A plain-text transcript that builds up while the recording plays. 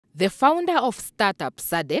The founder of Start-Up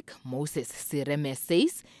SADC, Moses Sereme,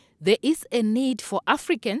 says there is a need for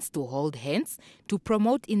Africans to hold hands to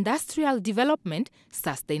promote industrial development,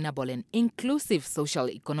 sustainable and inclusive social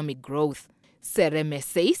economic growth. Sereme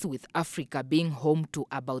says with Africa being home to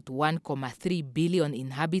about 1.3 billion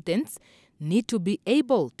inhabitants, need to be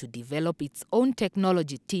able to develop its own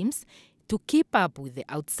technology teams to keep up with the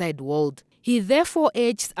outside world. He therefore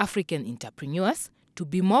urges African entrepreneurs to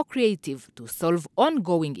be more creative to solve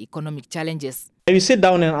ongoing economic challenges. You sit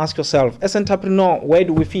down and ask yourself, as an entrepreneur, where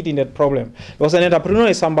do we fit in that problem? Because an entrepreneur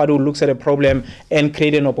is somebody who looks at a problem and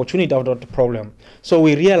creates an opportunity out of the problem. So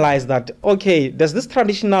we realize that, okay, there's this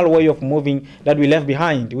traditional way of moving that we left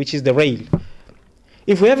behind, which is the rail.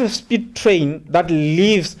 If we have a speed train that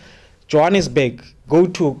leaves Johannesburg, go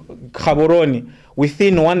to Gaborone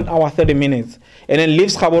within 1 hour 30 minutes, and then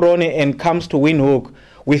leaves Gaborone and comes to Windhoek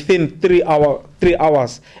within 3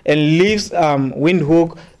 hours, and leaves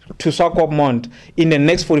Windhoek to Swakopmund in the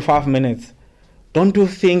next 45 minutes. Don't you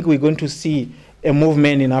think we're going to see a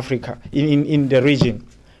movement in Africa, in the region?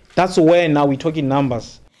 That's where now we're talking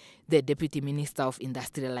numbers. The Deputy Minister of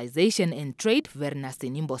Industrialization and Trade, Verna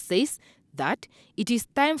Sinimbo, says that it is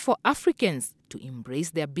time for Africans to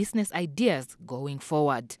embrace their business ideas going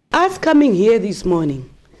forward. Us coming here this morning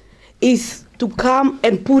is to come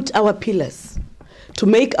and put our pillars to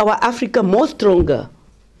make our Africa more stronger,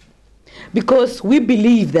 because we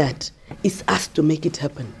believe that it's us to make it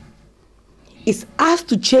happen. It's us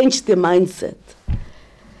to change the mindset.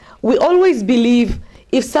 We always believe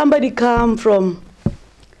if somebody come from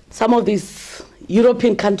some of these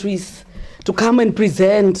European countries to come and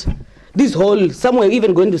present this whole, somewhere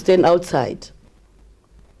even going to stand outside,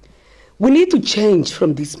 we need to change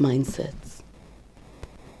from these mindsets.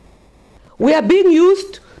 We are being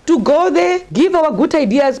used to go there, give our good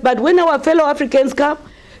ideas, but when our fellow Africans come,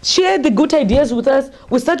 share the good ideas with us,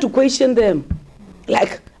 we start to question them.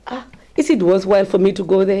 Like, is it worthwhile for me to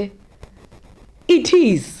go there? It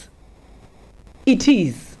is. It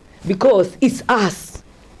is, because it's us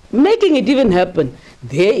making it even happen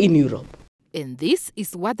there in Europe. And this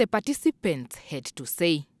is what the participants had to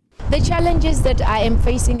say. The challenges that I am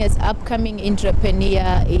facing as upcoming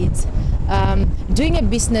entrepreneur is doing a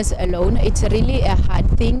business alone. It's really a hard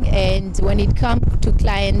thing, and when it comes to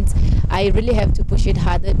clients, I really have to push it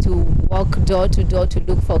harder to walk door to door to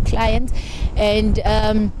look for clients. And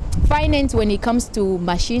finance, when it comes to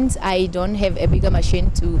machines, I don't have a bigger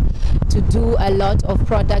machine to do a lot of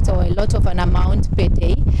products or a lot of an amount per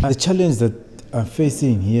day. The challenge that I'm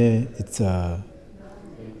facing here, it's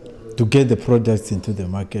to get the products into the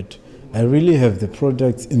market. I really have the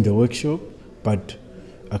products in the workshop, but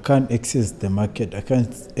I can't access the market. I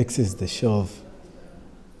can't access the shelf.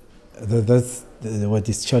 That's what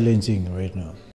is challenging right now.